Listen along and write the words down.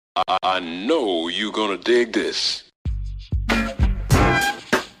I know you're gonna dig this.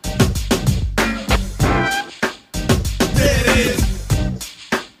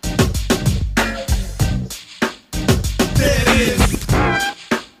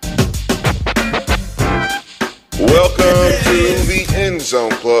 Welcome to the End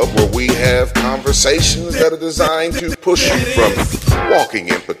Zone Club, where we have conversations that are designed to push you from walking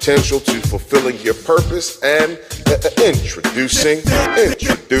in potential to fulfilling your purpose. And introducing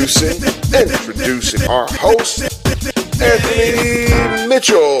our host, Anthony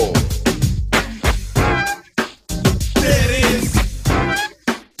Mitchell.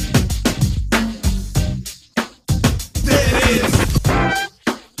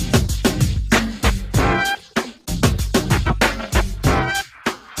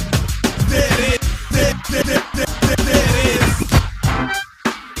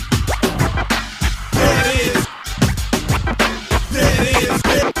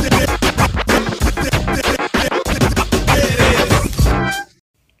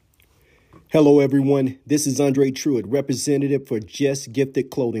 Hello, everyone. This is Andre Truitt, representative for Just Gifted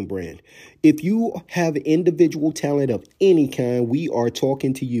Clothing Brand. If you have individual talent of any kind, we are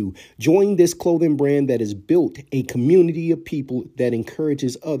talking to you. Join this clothing brand that has built a community of people that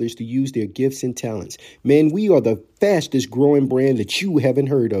encourages others to use their gifts and talents. Man, we are the fastest growing brand that you haven't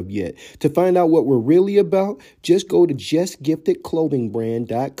heard of yet. To find out what we're really about, just go to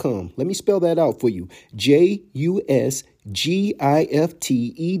justgiftedclothingbrand.com. Let me spell that out for you. JUSGIFTED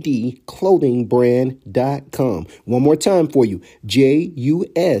clothingbrand.com. One more time for you.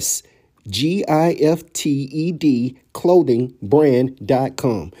 JUSGIFTED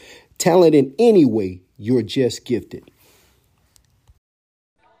clothingbrand.com. Talent in any way, you're just gifted.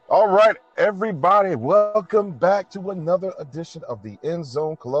 All right, everybody, welcome back to another edition of the End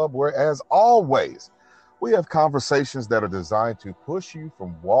Zone Club, where, as always, we have conversations that are designed to push you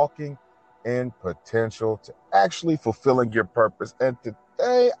from walking in potential to actually fulfilling your purpose. And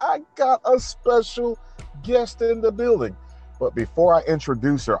today, I got a special guest in the building. But before I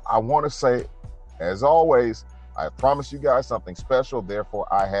introduce her, I want to say, as always, I promised you guys something special, therefore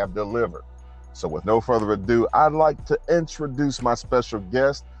I have delivered. So with no further ado, I'd like to introduce my special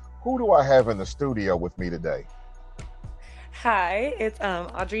guest. Who do I have in the studio with me today? Hi, it's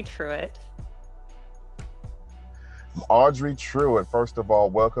Audrey Truitt. Audrey Truitt, first of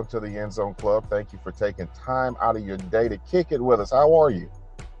all, welcome to the End Zone Club. Thank you for taking time out of your day to kick it with us. How are you?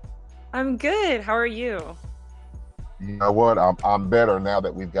 I'm good. How are you? You know what? I'm better now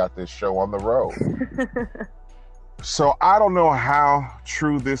that we've got this show on the road. So I don't know how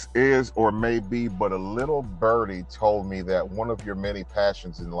true this is or may be, but a little birdie told me that one of your many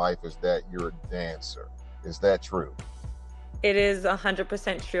passions in life is that you're a dancer. Is that true? It is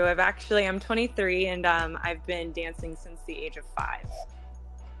 100% true. I'm 23 and I've been dancing since the age of 5.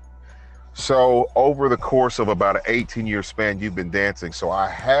 So over the course of about an 18-year span, you've been dancing. So I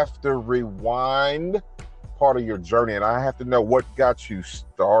have to rewind part of your journey, and I have to know what got you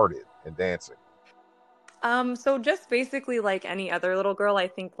started in dancing. So just basically like any other little girl, I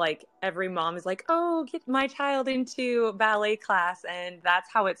think like every mom is like, oh, get my child into ballet class. And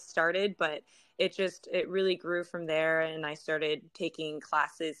that's how it started. But it really grew from there. And I started taking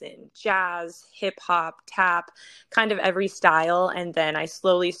classes in jazz, hip hop, tap, kind of every style. And then I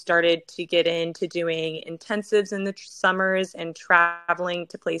slowly started to get into doing intensives in the summers and traveling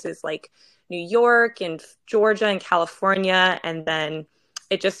to places like New York and Georgia and California. And then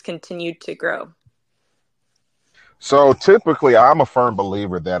it just continued to grow. So typically, I'm a firm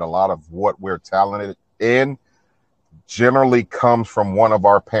believer that a lot of what we're talented in generally comes from one of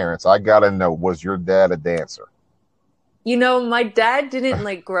our parents. I got to know, was your dad a dancer? You know, my dad didn't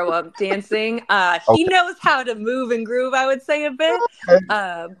like grow up dancing. He knows how to move and groove, I would say a bit.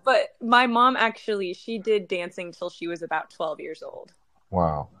 But my mom actually, she did dancing till she was about 12 years old.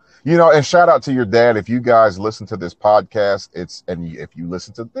 Wow. You know, and shout out to your dad. If you guys listen to this podcast, if you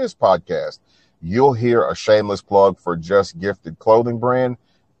listen to this podcast, you'll hear a shameless plug for Just Gifted Clothing Brand.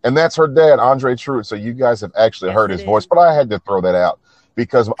 And that's her dad, Andre Truitt. So you guys have actually heard his voice, but I had to throw that out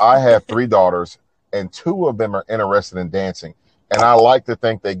because I have 3 daughters and 2 of them are interested in dancing. And I like to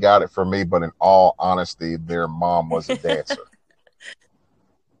think they got it from me, but in all honesty, their mom was a dancer.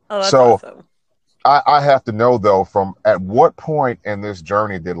 Oh, that's awesome. I have to know though, from at what point in this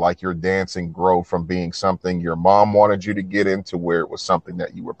journey did like your dancing grow from being something your mom wanted you to get into where it was something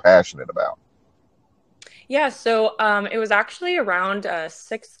that you were passionate about? Yeah, so it was actually around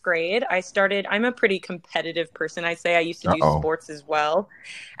 6th grade. I'm a pretty competitive person. I used to do sports as well.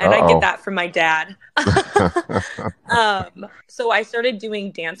 And I get that from my dad. So I started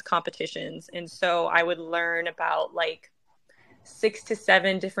doing dance competitions. And so I would learn about like 6 to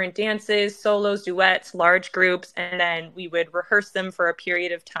 7 different dances, solos, duets, large groups, and then we would rehearse them for a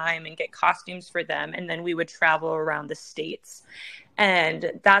period of time and get costumes for them, and then we would travel around the states.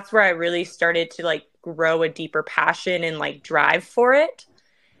 And that's where I really started to like grow a deeper passion and like drive for it.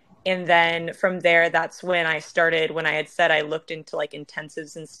 And then from there, that's when I started, when I had said I looked into like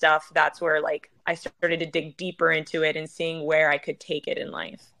intensives and stuff, that's where like I started to dig deeper into it and seeing where I could take it in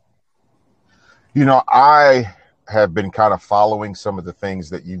life. You know, I have been kind of following some of the things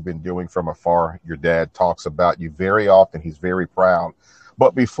that you've been doing from afar. Your dad talks about you very often. He's very proud.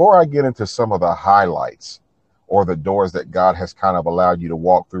 But before I get into some of the highlights or the doors that God has kind of allowed you to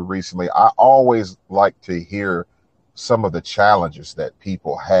walk through recently, I always like to hear some of the challenges that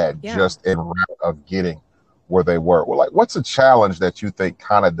people had just in route of getting where they were. Well, like, what's a challenge that you think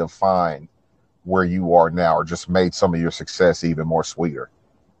kind of defined where you are now or just made some of your success even more sweeter?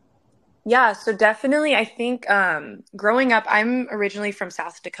 Yeah, so definitely, I think growing up, I'm originally from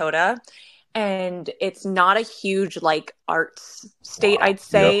South Dakota, and it's not a huge like arts state, Wow. I'd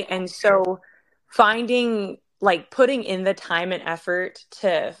say. And so finding like putting in the time and effort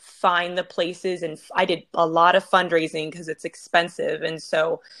to find the places, and I did a lot of fundraising because it's expensive. And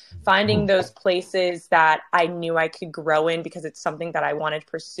so finding those places that I knew I could grow in because it's something that I wanted to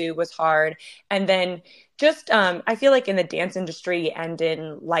pursue was hard. And then just I feel like in the dance industry and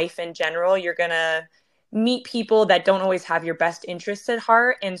in life in general, you're gonna meet people that don't always have your best interests at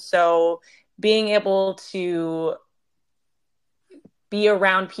heart. And so being able to be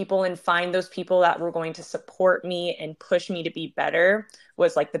around people and find those people that were going to support me and push me to be better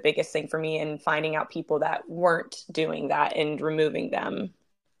was like the biggest thing for me, and finding out people that weren't doing that and removing them.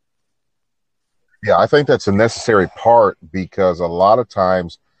 Yeah, I think that's a necessary part because a lot of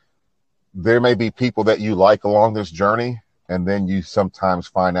times there may be people that you like along this journey, and then you sometimes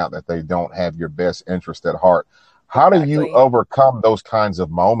find out that they don't have your best interest at heart. How do you Exactly. overcome those kinds of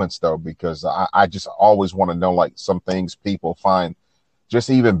moments, though? Because I just always want to know, like, some things people find just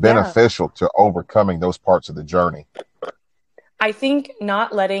even Yeah. beneficial to overcoming those parts of the journey. I think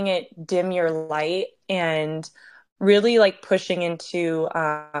not letting it dim your light and really like pushing into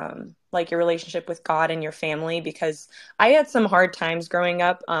like your relationship with God and your family, because I had some hard times growing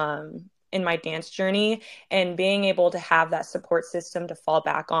up in my dance journey, and being able to have that support system to fall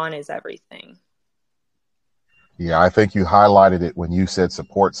back on is everything. Yeah, I think you highlighted it when you said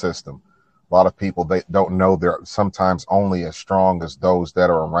support system. A lot of people, they don't know they're sometimes only as strong as those that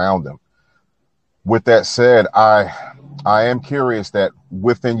are around them. With that said, I am curious that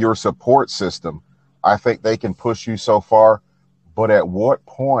within your support system, I think they can push you so far, but at what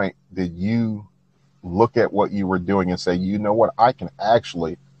point did you look at what you were doing and say, you know what, I can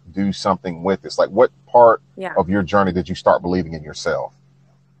actually do something with this? Like, what part Yeah. of your journey did you start believing in yourself?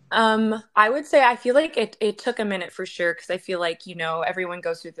 I would say I feel like it took a minute for sure, because I feel like, you know, everyone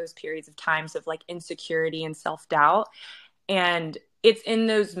goes through those periods of times of like insecurity and self-doubt. And it's in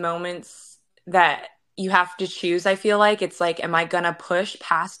those moments that you have to choose. I feel like it's like, am I gonna push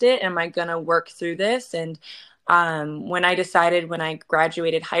past it? Am I gonna work through this? And when I decided when I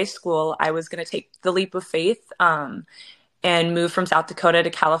graduated high school, I was gonna take the leap of faith. And move from South Dakota to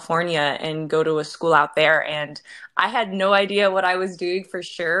California and go to a school out there. And I had no idea what I was doing for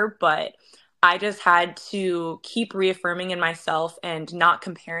sure, but I just had to keep reaffirming in myself and not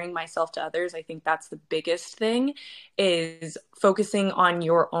comparing myself to others. I think that's the biggest thing, is focusing on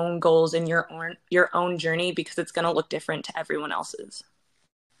your own goals and your own journey, because it's going to look different to everyone else's.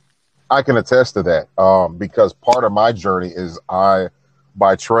 I can attest to that because part of my journey is I,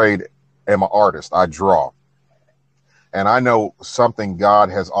 by trade, am an artist. I draw. And I know something God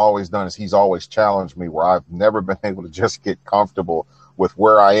has always done is he's always challenged me where I've never been able to just get comfortable with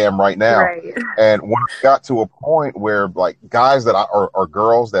where I am right now. Right. And when I got to a point where like guys that or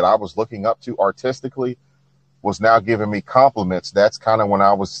girls that I was looking up to artistically was now giving me compliments, that's kind of when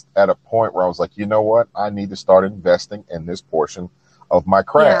I was at a point where I was like, you know what? I need to start investing in this portion of my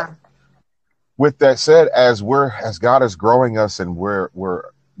craft. Yeah. With that said, as God is growing us and we're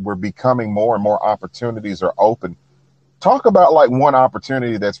becoming more and more opportunities are open. Talk about like one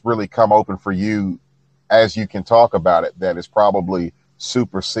opportunity that's really come open for you as you can talk about it that is probably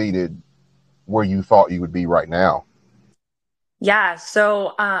superseded where you thought you would be right now. Yeah.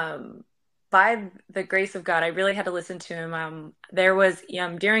 So, by the grace of God, I really had to listen to him. There was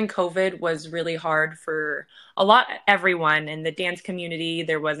during COVID was really hard for everyone in the dance community.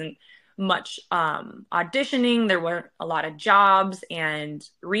 There wasn't much auditioning. There weren't a lot of jobs. And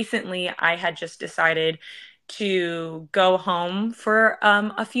recently I had just decided to go home for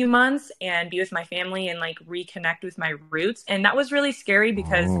a few months and be with my family and like reconnect with my roots. And that was really scary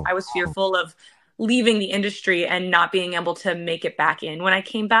because Mm. I was fearful of leaving the industry and not being able to make it back in when I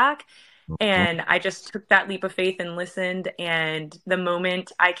came back. And I just took that leap of faith and listened. And the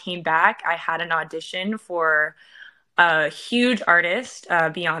moment I came back, I had an audition for a huge artist,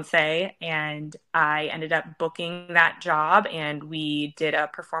 Beyonce, and I ended up booking that job, and we did a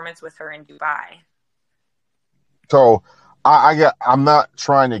performance with her in Dubai. So I'm not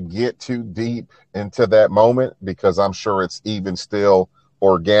trying to get too deep into that moment because I'm sure it's even still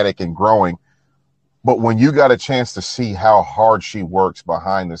organic and growing. But when you got a chance to see how hard she works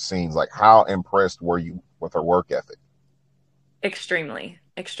behind the scenes, like how impressed were you with her work ethic? Extremely,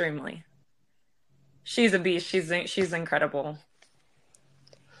 extremely. She's a beast. She's incredible.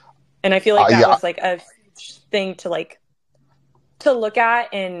 And I feel like that was like a thing to look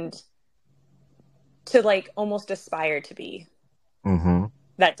at and to like almost aspire to be. Mm-hmm.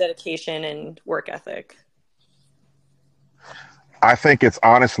 That dedication and work ethic. I think it's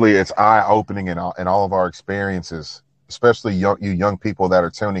eye-opening in all of our experiences, especially you young people that are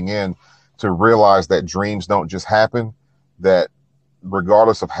tuning in, to realize that dreams don't just happen, that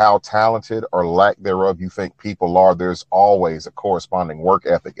regardless of how talented or lack thereof you think people are, there's always a corresponding work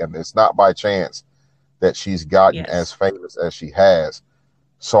ethic. And it's not by chance that she's gotten as famous as she has.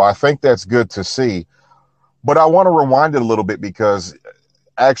 So I think that's good to see. But I want to rewind it a little bit because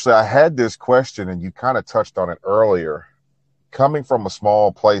actually I had this question and you kind of touched on it earlier. Coming from a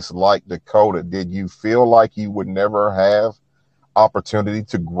small place like Dakota, did you feel like you would never have opportunity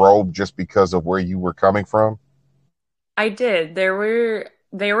to grow just because of where you were coming from? I did. There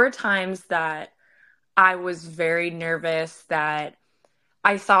were times that I was very nervous, that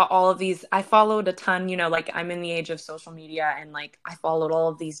I saw all of these. I followed a ton, like I'm in the age of social media, and like I followed all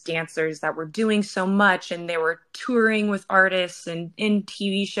of these dancers that were doing so much, and they were touring with artists and in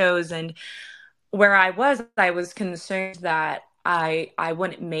TV shows. And where I was concerned that I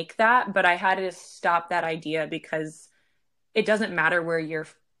wouldn't make that, but I had to stop that idea because it doesn't matter where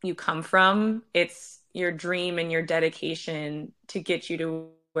you come from. It's your dream and your dedication to get you to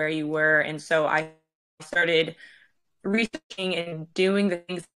where you were. And so I started researching and doing the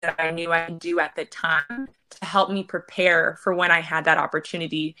things that I knew I could do at the time to help me prepare for when I had that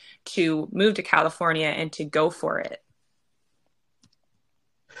opportunity to move to California and to go for it.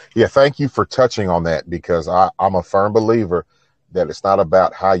 Yeah, thank you for touching on that because I'm a firm believer that it's not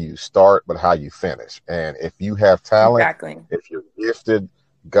about how you start, but how you finish. And if you have talent, if you're gifted,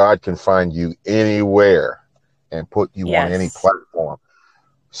 God can find you anywhere and put you on any platform.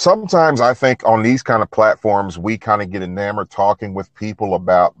 Sometimes I think on these kind of platforms, we kind of get enamored talking with people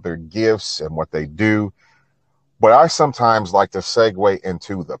about their gifts and what they do. But I sometimes like to segue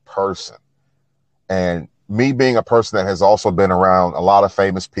into the person. And me being a person that has also been around a lot of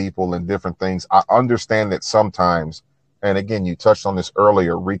famous people and different things, I understand that sometimes, and again, you touched on this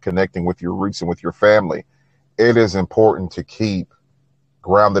earlier, reconnecting with your roots and with your family, it is important to keep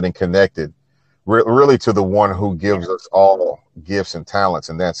grounded and connected really to the one who gives us all gifts and talents,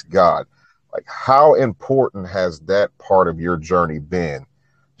 and that's God. Like, how important has that part of your journey been,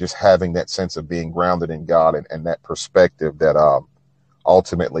 just having that sense of being grounded in God and that perspective that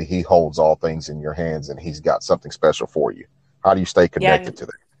ultimately he holds all things in your hands and he's got something special for you? How do you stay connected to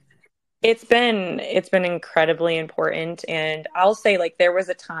that? It's been incredibly important. And I'll say, like, there was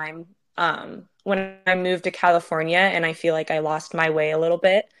a time when I moved to California and I feel like I lost my way a little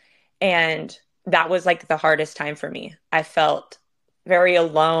bit. And that was like the hardest time for me. I felt very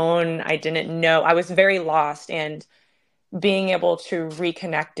alone. I didn't know. I was very lost, and being able to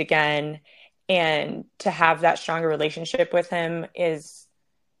reconnect again and to have that stronger relationship with him is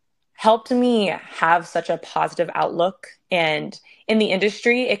helped me have such a positive outlook. And in the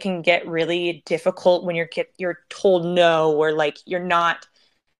industry, it can get really difficult when you're told no, or like you're not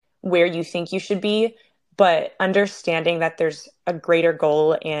where you think you should be. But understanding that there's a greater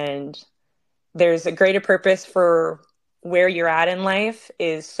goal and there's a greater purpose for where you're at in life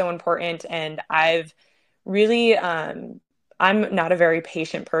is so important. And I've really, I'm not a very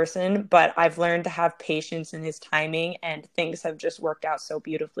patient person, but I've learned to have patience in his timing, and things have just worked out so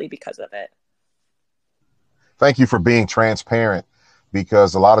beautifully because of it. Thank you for being transparent,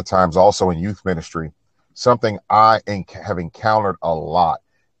 because a lot of times also in youth ministry, something I have encountered a lot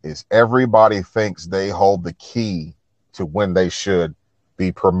is everybody thinks they hold the key to when they should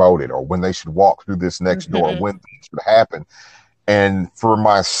be promoted or when they should walk through this next door, when things should happen. And for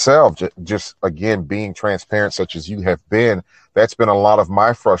myself, just again, being transparent, such as you have been, that's been a lot of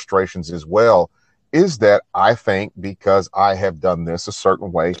my frustrations as well, is that I think because I have done this a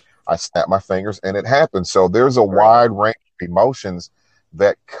certain way, I snap my fingers and it happens. So there's a wide range of emotions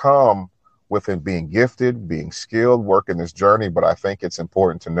that come with being gifted, being skilled, working this journey. But I think it's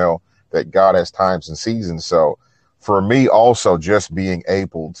important to know that God has times and seasons. So for me also, just being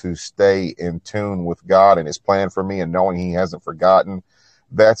able to stay in tune with God and his plan for me and knowing he hasn't forgotten,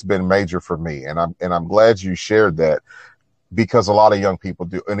 that's been major for me. And I'm glad you shared that, because a lot of young people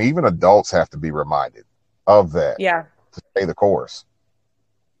do, and even adults have to be reminded of that Yeah, to stay the course.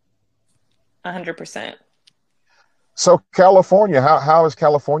 100%. So California, how has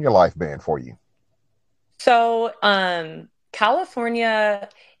California life been for you? So, California,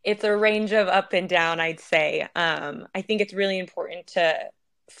 it's a range of up and down, I'd say. I think it's really important to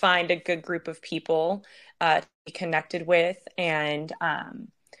find a good group of people to be connected with, and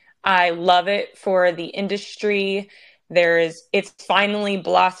I love it for the industry. It's finally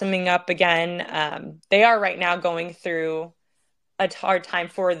blossoming up again. They are right now going through a hard time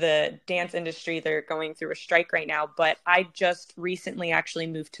for the dance industry. They're going through a strike right now, but I just recently actually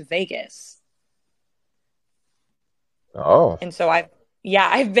moved to Vegas. Oh, And so I've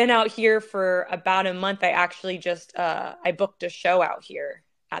been out here for about a month. I actually just I booked a show out here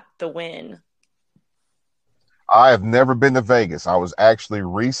at the Wynn. I have never been to Vegas. I was actually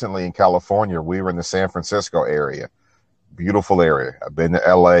recently in California. We were in the San Francisco area. Beautiful area. I've been to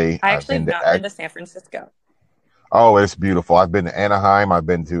LA. I I've actually have been not been to San Francisco. Oh, it's beautiful. I've been to Anaheim. I've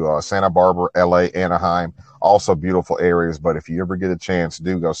been to Santa Barbara, LA, Anaheim. Also beautiful areas. But if you ever get a chance,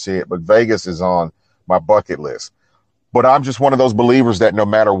 do go see it. But Vegas is on my bucket list. But I'm just one of those believers that no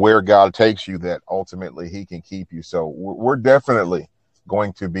matter where God takes you, that ultimately he can keep you. So we're definitely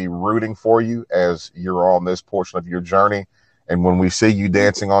going to be rooting for you as you're on this portion of your journey. And when we see you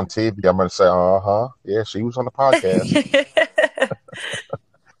dancing on TV, I'm going to say, yeah, she was on the podcast.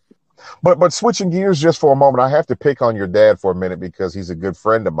 But switching gears just for a moment, I have to pick on your dad for a minute because he's a good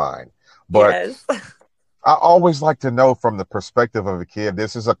friend of mine. But Yes. I always like to know from the perspective of a kid.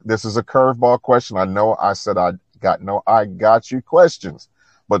 This is a curveball question. I know I said I got you questions,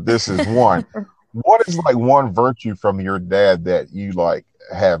 but this is one. What is like one virtue from your dad that you like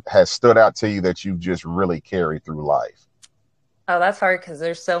has stood out to you that you just really carry through life? Oh, that's hard because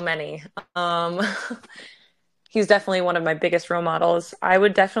there's so many. He's definitely one of my biggest role models.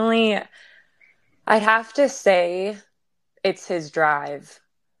 I'd have to say it's his drive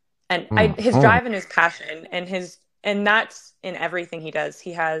and his drive and his passion and that's in everything he does.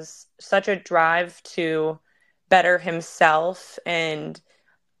 He has such a drive to better himself and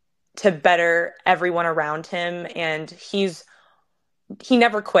to better everyone around him. And he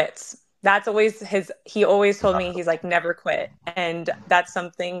never quits. That's always he always told me, he's like, never quit. And that's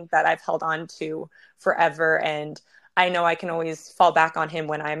something that I've held on to forever. And I know I can always fall back on him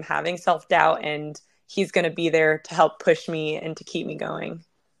when I'm having self-doubt, and he's going to be there to help push me and to keep me going.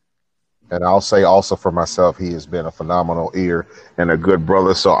 And I'll say also for myself, he has been a phenomenal ear and a good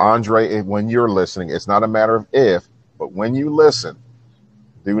brother. So Andre, when you're listening, it's not a matter of if, but when you listen,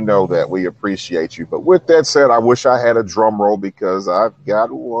 do know that we appreciate you. But with that said, I wish I had a drum roll because I've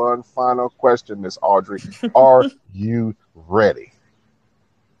got one final question, Miss Audrey. Are you ready?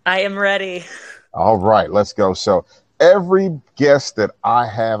 I am ready. All right, let's go. So every guest that I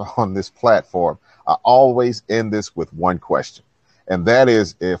have on this platform, I always end this with one question. And that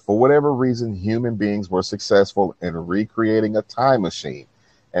is, if for whatever reason human beings were successful in recreating a time machine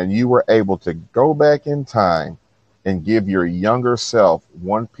and you were able to go back in time and give your younger self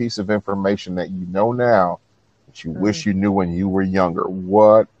one piece of information that you know now that you wish you knew when you were younger,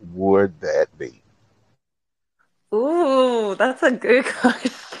 what would that be? Ooh, that's a good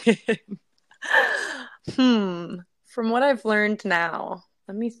question. From what I've learned now,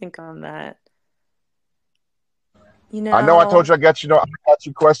 let me think on that. I know I told you I got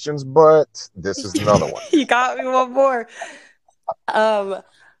you questions, but this is another one. You got me one more. I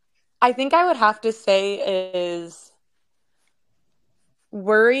think I would have to say is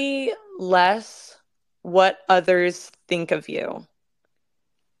worry less what others think of you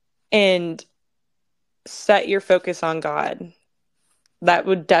and set your focus on God. That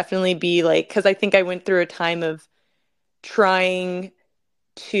would definitely be like, because I think I went through a time of trying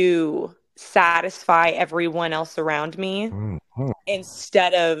to satisfy everyone else around me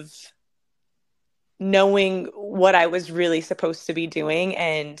instead of knowing what I was really supposed to be doing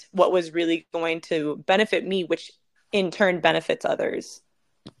and what was really going to benefit me, which in turn benefits others.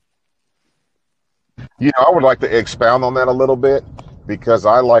 I would like to expound on that a little bit because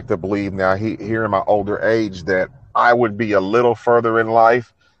I like to believe now here in my older age that I would be a little further in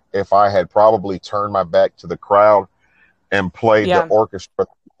life if I had probably turned my back to the crowd and played the orchestra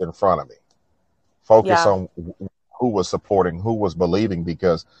in front of me. Focus on who was supporting, who was believing,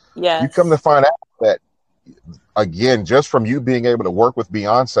 because you come to find out that, again, just from you being able to work with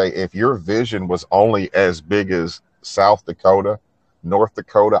Beyonce, if your vision was only as big as South Dakota, North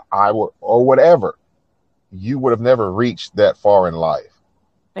Dakota, Iowa, or whatever, you would have never reached that far in life.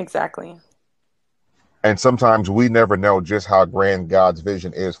 Exactly. And sometimes we never know just how grand God's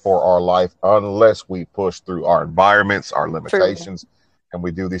vision is for our life unless we push through our environments, our limitations, and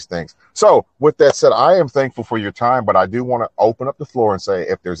we do these things. So with that said, I am thankful for your time, but I do want to open up the floor and say,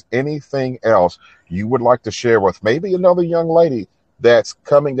 if there's anything else you would like to share with maybe another young lady that's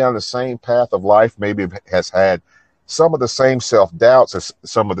coming down the same path of life, maybe has had some of the same self-doubts,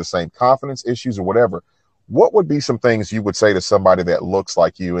 some of the same confidence issues or whatever, what would be some things you would say to somebody that looks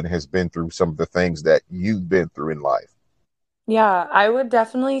like you and has been through some of the things that you've been through in life? Yeah, I would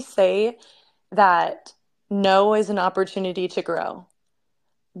definitely say that no is an opportunity to grow.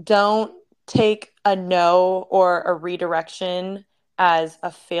 Don't take a no or a redirection as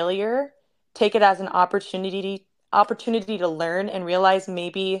a failure. Take it as an opportunity to learn and realize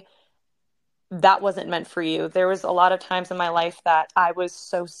maybe that wasn't meant for you. There was a lot of times in my life that I was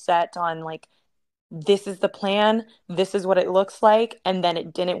so set on like, this is the plan, this is what it looks like, and then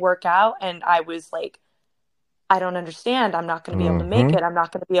it didn't work out. And I was like, I don't understand. I'm not going to be able to make Mm-hmm. it. I'm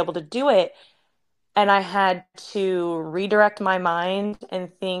not going to be able to do it. And I had to redirect my mind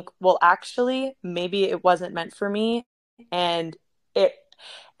and think, well, actually, maybe it wasn't meant for me. And it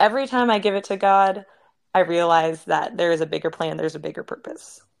every time I give it to God, I realize that there is a bigger plan, there's a bigger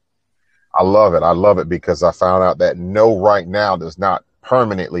purpose. I love it. I love it because I found out that no right now does not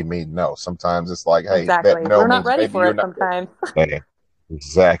permanently mean no. Sometimes it's like, hey, that Exactly. no We're not means ready maybe for you're it not sometimes. ready. Yeah,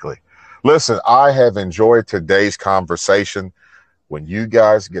 exactly. Listen, I have enjoyed today's conversation. When you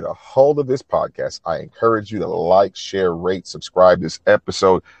guys get a hold of this podcast, I encourage you to like, share, rate, subscribe this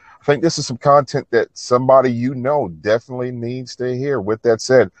episode. I think this is some content that somebody you know definitely needs to hear. With that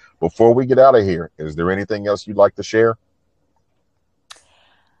said, before we get out of here, is there anything else you'd like to share?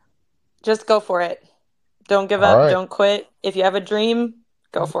 Just go for it. Don't give All up. right. Don't quit. If you have a dream,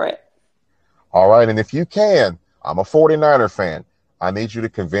 go for it. All right. And if you can, I'm a 49er fan. I need you to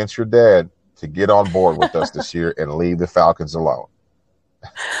convince your dad to get on board with us this year and leave the Falcons alone.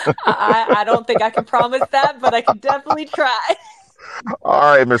 I don't think I can promise that, but I can definitely try.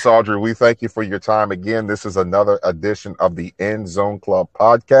 All right, Miss Audrey, we thank you for your time again. This is another edition of the End Zone Club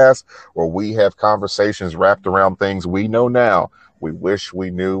podcast, where we have conversations wrapped around things we know now we wish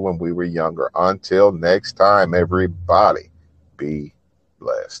we knew when we were younger. Until next time, everybody, be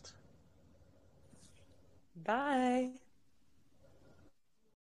blessed. Bye.